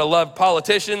Yankees, I got to love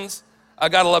politicians, I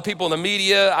got to love people in the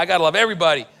media, I got to love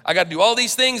everybody. I got to do all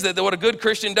these things that what a good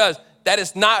Christian does. That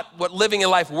is not what living a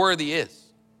life worthy is.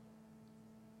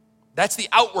 That's the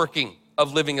outworking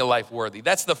of living a life worthy.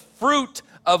 That's the fruit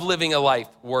of living a life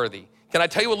worthy. Can I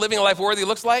tell you what living a life worthy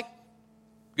looks like?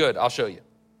 Good, I'll show you.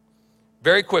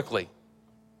 Very quickly.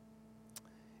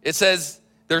 It says,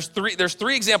 there's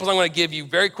three examples I'm going to give you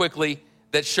very quickly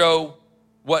that show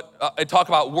and talk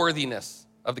about worthiness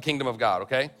of the kingdom of God,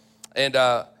 okay? And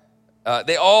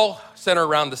they all center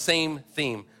around the same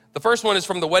theme. The first one is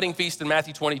from the wedding feast in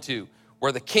Matthew 22,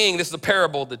 where the king, this is a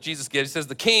parable that Jesus gives. He says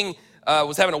the king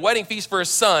was having a wedding feast for his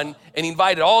son, and he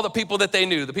invited all the people that they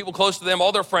knew, the people close to them,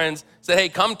 all their friends, said, hey,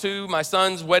 come to my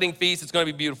son's wedding feast. It's going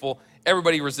to be beautiful.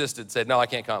 Everybody resisted, said, no, I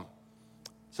can't come.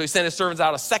 So he sent his servants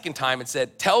out a second time and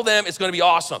said, tell them it's going to be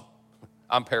awesome.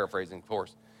 I'm paraphrasing, of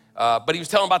course. But he was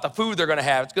telling them about the food they're going to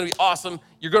have. It's going to be awesome.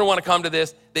 You're going to want to come to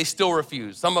this. They still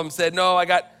refused. Some of them said, no, I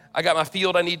got my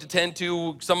field I need to tend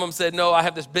to. Some of them said, no, I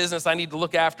have this business I need to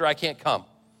look after. I can't come.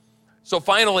 So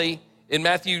finally, in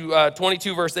Matthew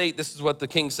 22, verse 8, this is what the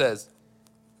king says.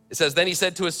 It says, then he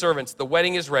said to his servants, the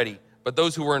wedding is ready, but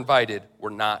those who were invited were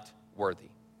not worthy.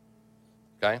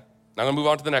 Okay? Now I'm going to move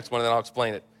on to the next one, and then I'll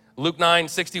explain it. Luke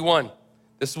 9:61.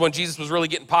 This is when Jesus was really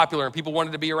getting popular, and people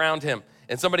wanted to be around him.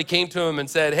 And somebody came to him and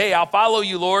said, hey, I'll follow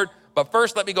you, Lord, but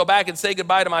first let me go back and say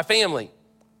goodbye to my family.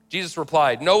 Jesus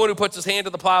replied, no one who puts his hand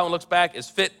to the plow and looks back is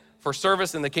fit for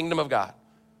service in the kingdom of God.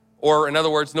 Or in other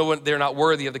words, they're not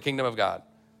worthy of the kingdom of God.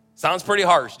 Sounds pretty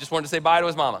harsh. He just wanted to say bye to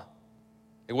his mama.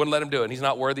 He wouldn't let him do it. He's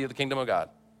not worthy of the kingdom of God.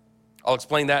 I'll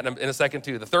explain that in a second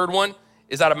too. The third one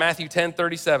is out of Matthew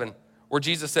 10:37, where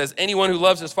Jesus says, anyone who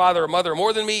loves his father or mother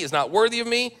more than me is not worthy of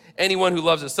me. Anyone who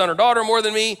loves his son or daughter more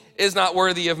than me is not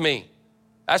worthy of me.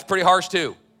 That's pretty harsh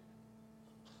too.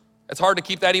 It's hard to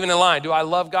keep that even in line. Do I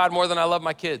love God more than I love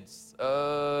my kids?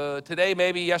 Today,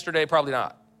 maybe. Yesterday, probably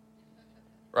not.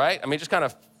 Right? I mean, it just kind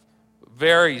of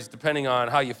varies depending on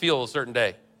how you feel a certain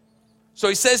day. So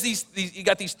he says you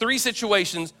got these three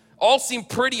situations. all seem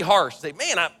pretty harsh. Say,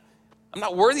 man, I'm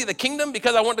not worthy of the kingdom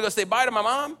because I wanted to go say bye to my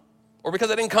mom, or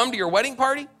because I didn't come to your wedding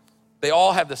party. They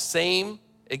all have the same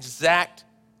exact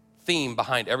theme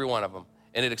behind every one of them,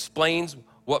 and it explains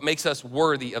what makes us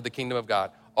worthy of the kingdom of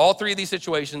God. All three of these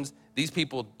situations, these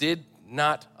people did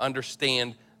not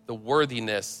understand the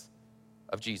worthiness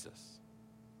of Jesus.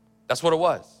 That's what it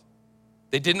was.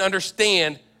 They didn't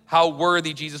understand how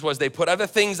worthy Jesus was. They put other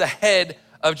things ahead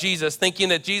of Jesus, thinking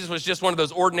that Jesus was just one of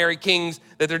those ordinary kings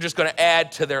that they're just gonna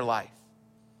add to their life.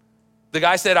 The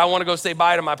guy said, I wanna go say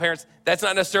bye to my parents. That's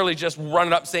not necessarily just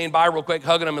running up, saying bye real quick,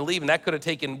 hugging them and leaving. That could have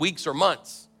taken weeks or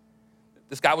months.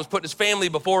 This guy was putting his family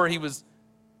before he was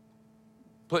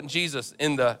putting Jesus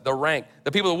in the rank.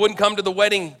 The people that wouldn't come to the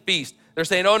wedding feast, they're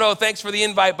saying, oh no, thanks for the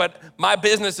invite, but my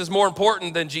business is more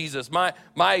important than Jesus. My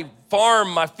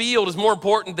farm, my field is more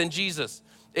important than Jesus.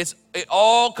 It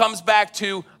all comes back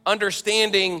to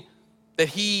understanding that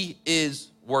he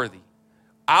is worthy.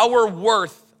 Our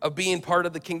worth of being part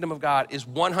of the kingdom of God is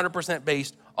 100%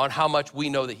 based on how much we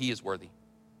know that he is worthy.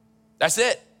 That's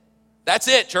it. That's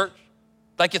it, church.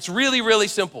 Like, it's really, really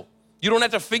simple. You don't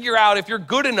have to figure out if you're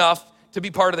good enough to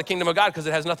be part of the kingdom of God, because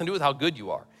it has nothing to do with how good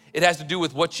you are. It has to do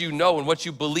with what you know and what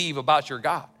you believe about your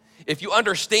God. If you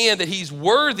understand that he's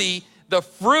worthy, the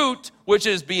fruit, which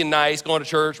is being nice, going to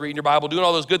church, reading your Bible, doing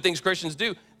all those good things Christians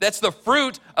do, that's the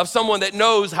fruit of someone that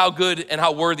knows how good and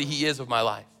how worthy he is of my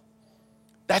life.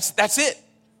 That's it.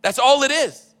 That's all it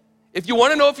is. If you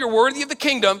want to know if you're worthy of the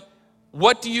kingdom,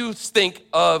 what do you think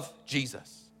of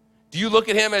Jesus? Do you look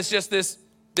at him as just this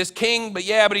king, but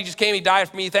he just came, he died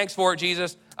for me, thanks for it,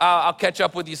 Jesus, I'll catch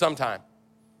up with you sometime?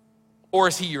 Or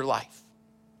is he your life?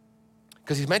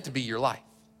 Because he's meant to be your life.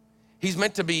 He's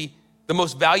meant to be the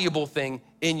most valuable thing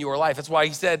in your life. That's why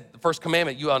he said, the first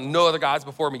commandment, you will have no other gods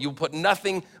before me. You will put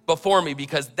nothing before me,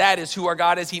 because that is who our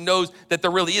God is. He knows that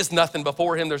there really is nothing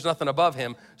before him. There's nothing above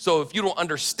him. So if you don't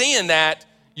understand that,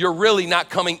 you're really not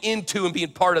coming into and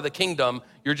being part of the kingdom.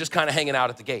 You're just kind of hanging out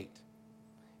at the gate.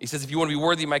 He says, if you want to be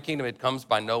worthy of my kingdom, it comes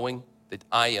by knowing that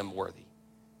I am worthy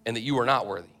and that you are not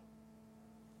worthy.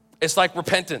 It's like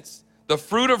repentance. The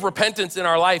fruit of repentance in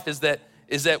our life is that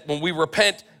when we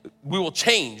repent, we will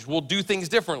change. We'll do things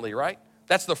differently, right?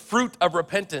 That's the fruit of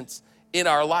repentance in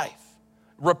our life.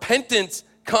 Repentance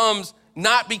comes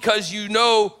not because you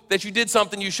know that you did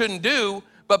something you shouldn't do,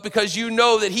 but because you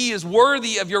know that he is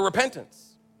worthy of your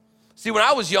repentance. See, when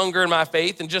I was younger in my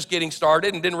faith and just getting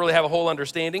started and didn't really have a whole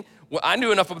understanding, I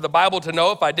knew enough of the Bible to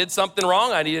know if I did something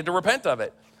wrong, I needed to repent of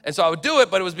it. And so I would do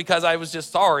it, but it was because I was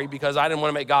just sorry, because I didn't want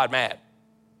to make God mad.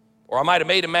 Or I might have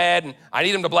made him mad and I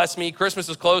need him to bless me. Christmas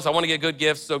is close, I want to get good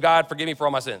gifts, so God, forgive me for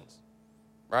all my sins,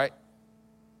 right?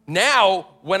 Now,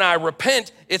 when I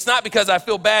repent, it's not because I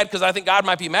feel bad because I think God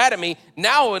might be mad at me.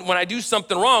 Now, when I do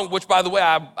something wrong, which by the way,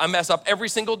 I mess up every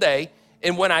single day,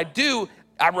 and when I do,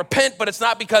 I repent, but it's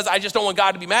not because I just don't want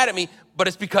God to be mad at me, but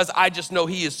it's because I just know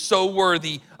he is so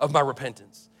worthy of my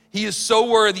repentance. He is so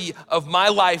worthy of my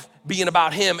life being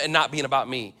about him and not being about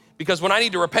me. Because when I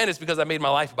need to repent, it's because I made my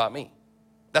life about me.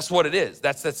 That's what it is.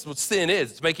 That's what sin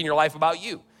is. It's making your life about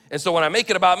you. And so when I make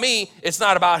it about me, it's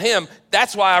not about him.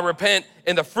 That's why I repent.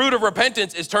 And the fruit of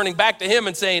repentance is turning back to him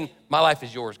and saying, my life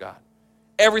is yours, God.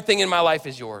 Everything in my life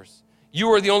is yours. You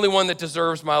are the only one that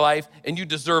deserves my life, and you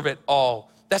deserve it all.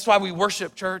 That's why we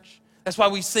worship, church. That's why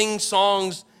we sing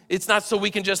songs. It's not so we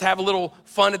can just have a little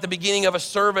fun at the beginning of a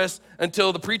service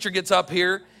until the preacher gets up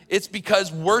here. It's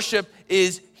because worship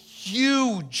is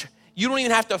huge. You don't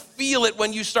even have to feel it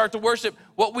when you start to worship.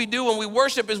 What we do when we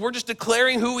worship is we're just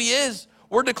declaring who he is.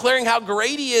 We're declaring how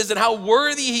great he is and how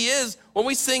worthy he is. When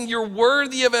we sing, you're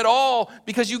worthy of it all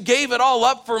because you gave it all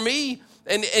up for me.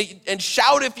 And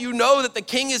shout if you know that the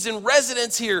king is in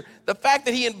residence here. The fact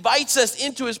that he invites us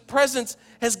into his presence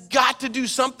has got to do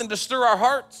something to stir our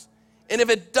hearts. And if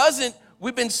it doesn't,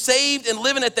 we've been saved and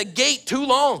living at the gate too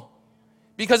long.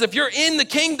 Because if you're in the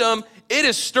kingdom, it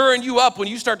is stirring you up when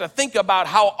you start to think about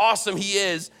how awesome he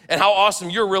is and how awesome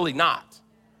you're really not.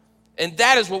 And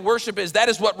that is what worship is. That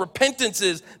is what repentance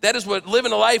is. That is what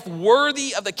living a life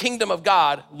worthy of the kingdom of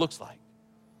God looks like.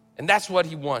 And that's what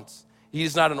he wants. He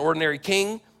is not an ordinary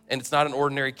king, and it's not an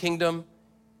ordinary kingdom.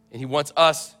 And he wants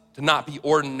us to not be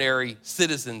ordinary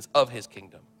citizens of his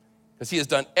kingdom, because he has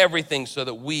done everything so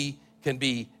that we can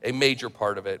be a major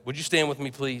part of it. Would you stand with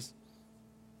me, please?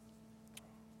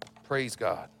 Praise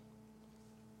God.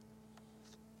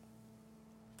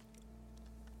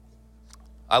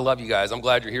 I love you guys. I'm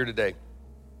glad you're here today.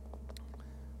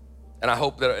 And I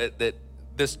hope that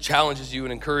this challenges you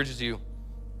and encourages you.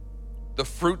 The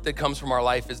fruit that comes from our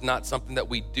life is not something that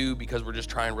we do because we're just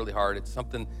trying really hard. It's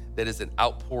something that is an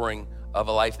outpouring of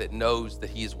a life that knows that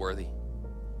he is worthy.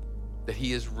 that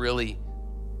he is really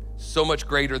so much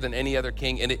greater than any other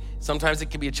king. And sometimes it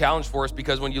can be a challenge for us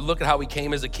because when you look at how he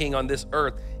came as a king on this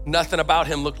earth, nothing about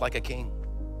him looked like a king.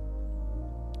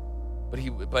 But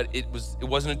it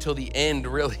wasn't until the end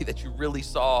really that you really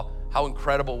saw how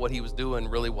incredible what he was doing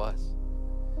really was.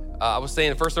 I was saying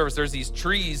in the first service, there's these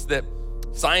trees that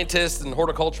scientists and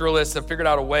horticulturalists have figured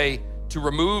out a way to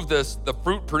remove the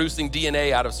fruit producing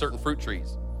DNA out of certain fruit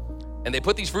trees. And they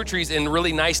put these fruit trees in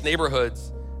really nice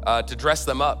neighborhoods to dress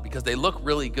them up because they look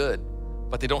really good,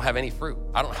 but they don't have any fruit.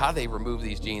 I don't know how they remove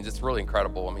these genes. It's really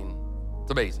incredible. I mean,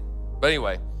 it's amazing. But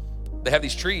anyway, they have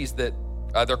these trees that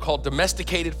they're called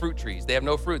domesticated fruit trees. They have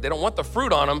no fruit. They don't want the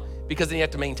fruit on them because then you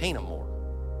have to maintain them more.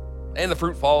 And the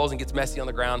fruit falls and gets messy on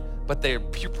the ground, but they're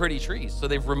pretty trees. So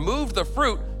they've removed the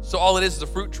fruit, so all it is a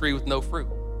fruit tree with no fruit,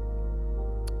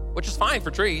 which is fine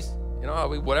for trees,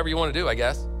 whatever you want to do, I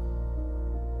guess.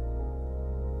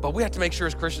 But we have to make sure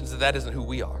as Christians that isn't who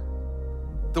we are,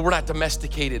 that we're not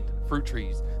domesticated fruit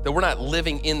trees, that we're not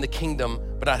living in the kingdom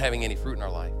but not having any fruit in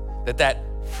our life, that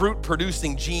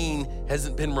fruit-producing gene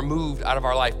hasn't been removed out of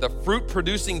our life. The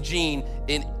fruit-producing gene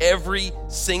in every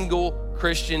single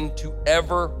Christian to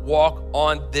ever walk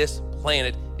on this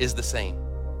planet is the same.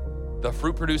 The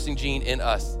fruit-producing gene in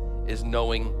us is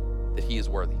knowing that he is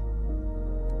worthy.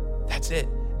 That's it.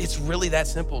 It's really that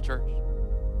simple, church.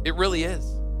 It really is.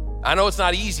 I know it's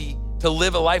not easy to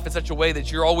live a life in such a way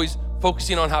that you're always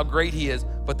focusing on how great he is,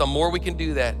 but the more we can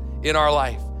do that in our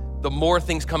life, the more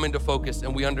things come into focus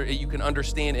and you can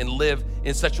understand and live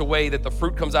in such a way that the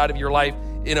fruit comes out of your life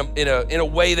in a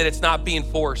way that it's not being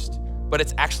forced, but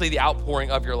it's actually the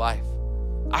outpouring of your life.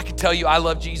 I can tell you I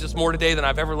love Jesus more today than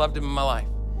I've ever loved him in my life.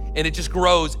 And it just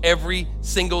grows every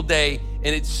single day.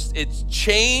 And it's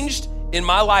changed in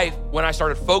my life when I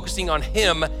started focusing on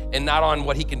him and not on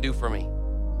what he can do for me.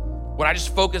 When I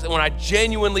just focus and when I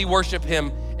genuinely worship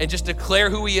him and just declare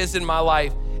who he is in my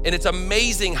life. And it's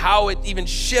amazing how it even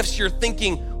shifts your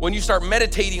thinking when you start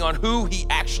meditating on who he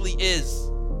actually is.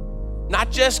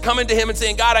 Not just coming to him and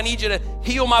saying, God, I need you to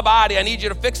heal my body. I need you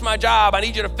to fix my job. I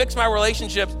need you to fix my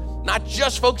relationships. Not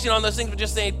just focusing on those things, but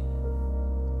just saying,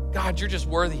 God, you're just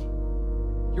worthy.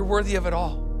 You're worthy of it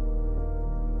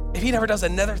all. If he never does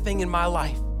another thing in my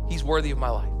life, he's worthy of my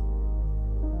life.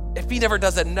 If he never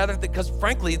does another thing, because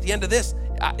frankly, at the end of this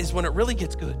is when it really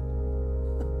gets good.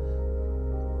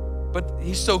 But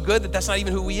he's so good that that's not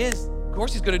even who he is. Of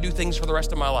course he's gonna do things for the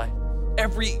rest of my life.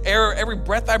 Every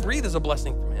breath I breathe is a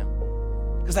blessing from him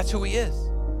because that's who he is.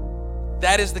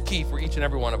 That is the key for each and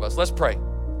every one of us. Let's pray.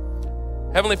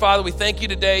 Heavenly Father, we thank you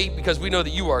today because we know that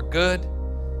you are good.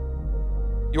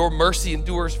 Your mercy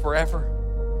endures forever.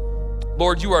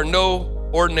 Lord, you are no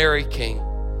ordinary king,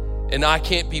 and I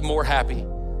can't be more happy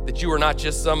that you are not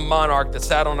just some monarch that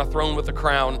sat on a throne with a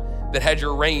crown that had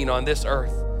your reign on this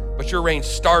earth, but your reign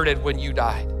started when you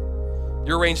died.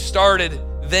 Your reign started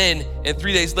then, and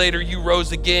 3 days later, you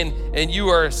rose again, and you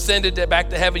are ascended back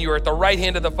to heaven. You are at the right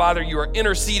hand of the Father. You are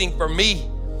interceding for me.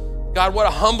 God, what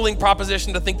a humbling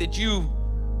proposition to think that you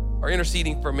are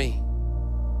interceding for me.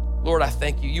 Lord, I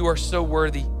thank you. You are so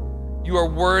worthy. You are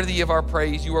worthy of our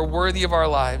praise. You are worthy of our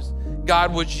lives.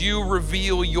 God, would you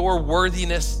reveal your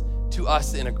worthiness to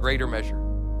us in a greater measure?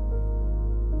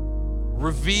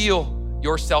 Reveal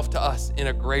yourself to us in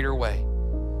a greater way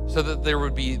so that there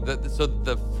would be, so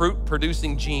the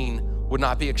fruit-producing gene would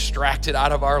not be extracted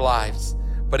out of our lives,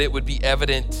 but it would be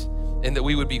evident and that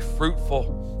we would be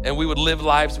fruitful and we would live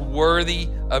lives worthy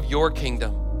of your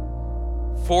kingdom.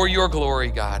 For your glory,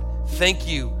 God. Thank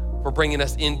you for bringing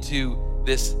us into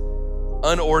this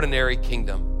unordinary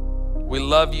kingdom. We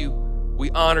love you.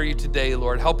 We honor you today,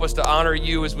 Lord. Help us to honor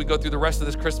you as we go through the rest of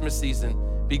this Christmas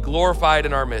season. Be glorified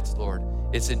in our midst, Lord.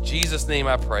 It's in Jesus' name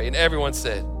I pray. And everyone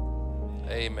said,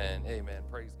 amen, amen.